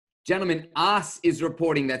Gentlemen, AS is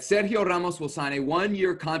reporting that Sergio Ramos will sign a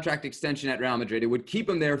one-year contract extension at Real Madrid. It would keep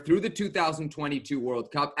him there through the 2022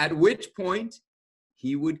 World Cup, at which point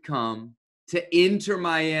he would come to Inter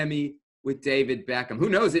Miami with David Beckham. Who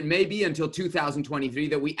knows? It may be until 2023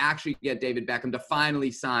 that we actually get David Beckham to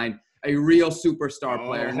finally sign a real superstar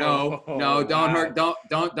player. No,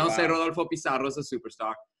 don't say Rodolfo Pizarro is a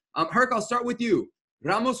superstar. Herc, I'll start with you.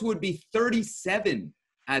 Ramos would be 37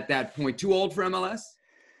 at that point. Too old for MLS?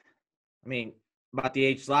 I mean, about the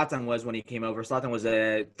age Zlatan was when he came over. Zlatan was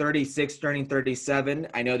 36, turning 37.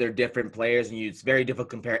 I know they're different players, and it's very difficult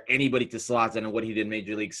to compare anybody to Zlatan and what he did in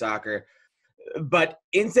Major League Soccer. But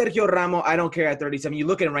in Sergio Ramos, I don't care at 37. You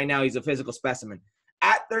look at him right now, he's a physical specimen.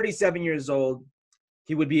 At 37 years old,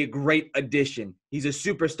 he would be a great addition. He's a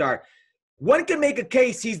superstar. One can make a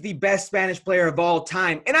case he's the best Spanish player of all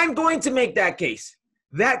time, and I'm going to make that case.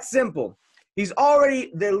 That's simple. He's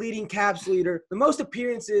already the leading caps leader, the most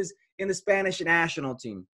appearances in the Spanish national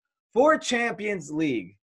team, 4 Champions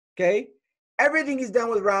League, okay? Everything he's done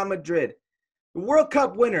with Real Madrid. World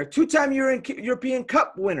Cup winner, 2-time European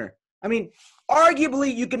Cup winner. I mean,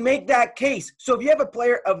 arguably, you can make that case. So if you have a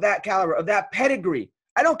player of that caliber, of that pedigree,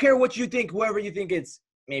 I don't care what you think, whoever you think it's,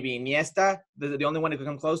 maybe Iniesta, the only one who can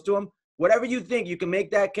come close to him, whatever you think, you can make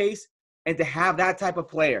that case. And to have that type of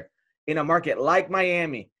player in a market like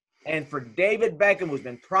Miami, and for David Beckham, who's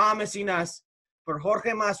been promising us, for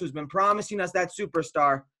Jorge Mas, who's been promising us that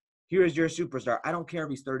superstar, here is your superstar. I don't care if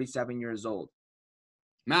he's 37 years old.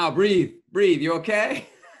 Mal, breathe. You okay?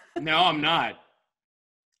 No, I'm not.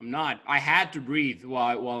 I had to breathe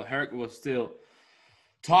while Herc was still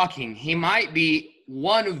talking. He might be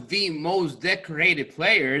one of the most decorated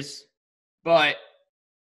players, but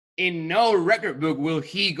in no record book will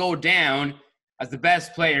he go down as the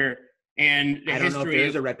best player in the history. I don't know if there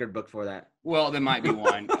is a record book for that. Well, there might be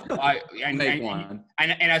one. And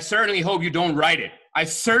I certainly hope you don't write it. I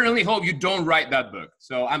certainly hope you don't write that book.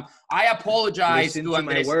 So I apologize to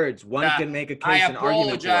my words. One can make a case. I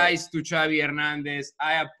apologize to Xavi Hernandez.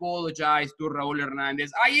 I apologize to Raúl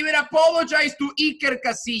Hernandez. I even apologize to Iker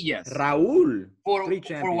Casillas. Raúl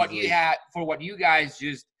for what you guys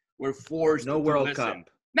just were forced to World listen. Cup.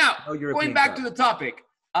 Now, going back to the topic.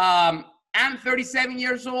 I'm 37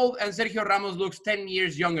 years old, and Sergio Ramos looks 10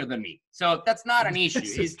 years younger than me. So that's not an issue.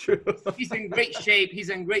 He's true. He's in great shape. He's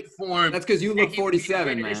in great form. That's because you look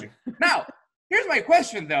 47, man. Now, here's my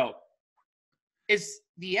question, though. Is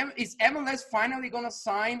MLS finally going to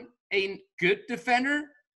sign a good defender?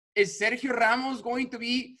 Is Sergio Ramos going to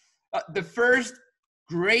be the first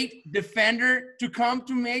great defender to come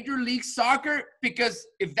to Major League Soccer? Because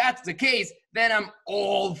if that's the case, then I'm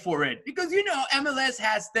all for it. Because, MLS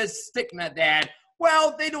has this stigma that,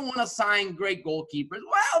 well, they don't want to sign great goalkeepers.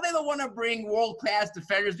 Well, they don't want to bring world-class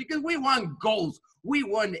defenders because we want goals. We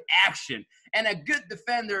want action. And a good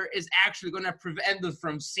defender is actually going to prevent us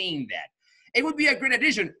from seeing that. It would be a great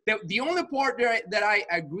addition. The only part that I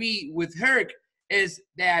agree with Herc is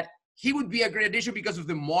that he would be a great addition because of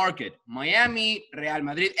the market. Miami, Real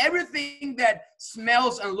Madrid, everything that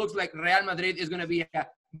smells and looks like Real Madrid is going to be a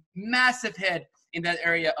massive hit in that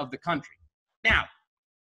area of the country. Now,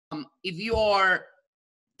 if you are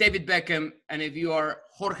David Beckham and if you are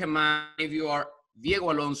Jorge Mas, if you are Diego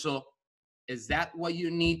Alonso, is that what you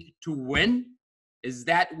need to win? Is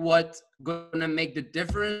that what's going to make the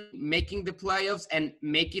difference, making the playoffs and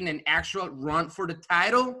making an actual run for the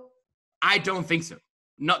title? I don't think so.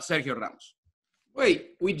 Not Sergio Ramos.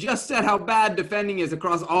 Wait, we just said how bad defending is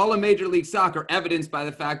across all of Major League Soccer, evidenced by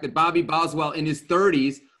the fact that Bobby Boswell in his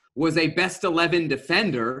 30s was a best 11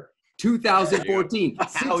 defender, 2014.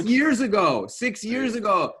 6 years ago. 6 years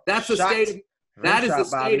ago. That's the state. That is the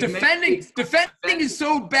state. Defending is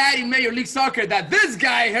so bad in Major League Soccer that this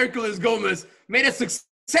guy, Herculez Gomez, made a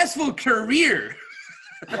successful career.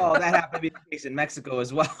 Well, that happened to be the case in Mexico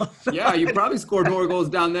as well. Yeah, you probably scored more goals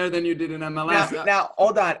down there than you did in MLS. Now,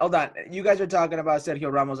 hold on. You guys are talking about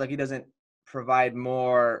Sergio Ramos like he doesn't provide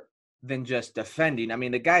more than just defending. I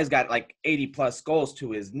mean, the guy's got like 80-plus goals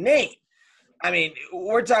to his name. I mean,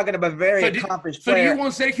 we're talking about very accomplished player. So do you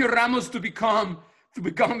want Sergio Ramos to become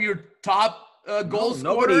your top goal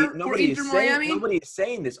scorer for Inter Miami? Nobody is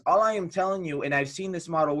saying this. All I am telling you, and I've seen this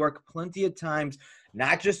model work plenty of times,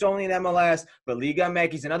 not just only in MLS, but Liga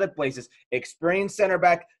MX and other places. Experienced center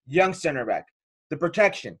back, young center back. The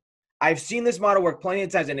protection. I've seen this model work plenty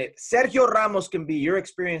of times, and Sergio Ramos can be your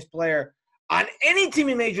experienced player on any team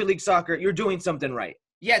in Major League Soccer. You're doing something right.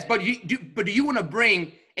 Yes, but do you want to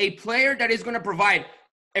bring a player that is going to provide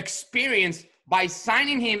experience by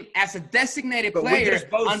signing him as a designated But we player just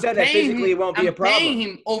both and said that physically it won't be a problem. paying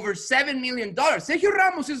him over $7 million. Sergio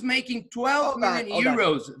Ramos is making 12 million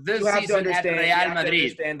euros this season at Real Madrid. You have to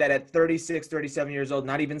understand that at 36, 37 years old,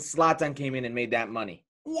 not even Zlatan came in and made that money.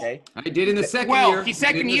 Okay, I did in the second well, year. His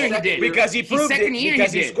second year he did. Because he proved second it. Year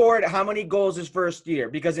Because he he scored how many goals his first year?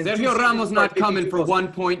 Because in Sergio Ramos not coming for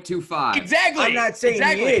 1.25. Exactly. I'm not saying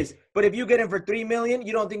exactly. he is, but if you get him for $3 million,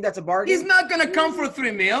 you don't think that's a bargain? He's not gonna come for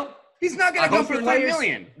 $3 million. He's not gonna come for $3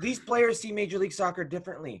 million. These players see Major League Soccer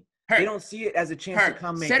differently. They don't see it as a chance to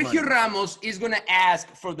come make Sergio money. Ramos is gonna ask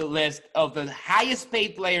for the list of the highest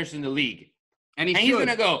paid players in the league. And he's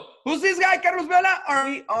gonna go, who's this guy, Carlos Vela?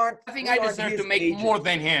 Or I think I deserve to make agent. more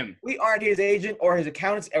than him. We aren't his agent or his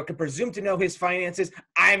accountants or can presume to know his finances.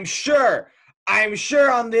 I'm sure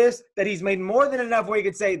on this that he's made more than enough where he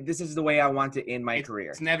could say, this is the way I want to end my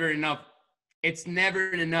career. It's never enough. It's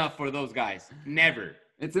never enough for those guys. Never.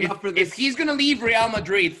 It's enough for this. If he's gonna leave Real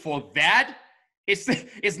Madrid for that,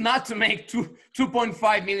 it's not to make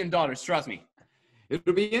 $2.5 million. Trust me.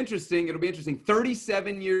 It'll be interesting.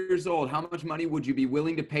 37 years old. How much money would you be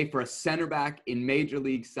willing to pay for a center back in Major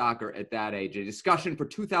League Soccer at that age? A discussion for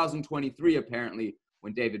 2023, apparently,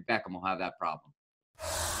 when David Beckham will have that problem.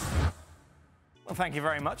 Well, thank you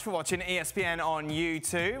very much for watching ESPN on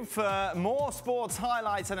YouTube. For more sports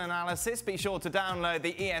highlights and analysis, be sure to download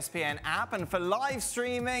the ESPN app. And for live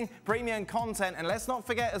streaming, premium content, and let's not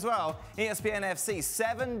forget as well, ESPN FC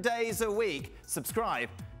 7 days a week. Subscribe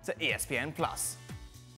to ESPN+.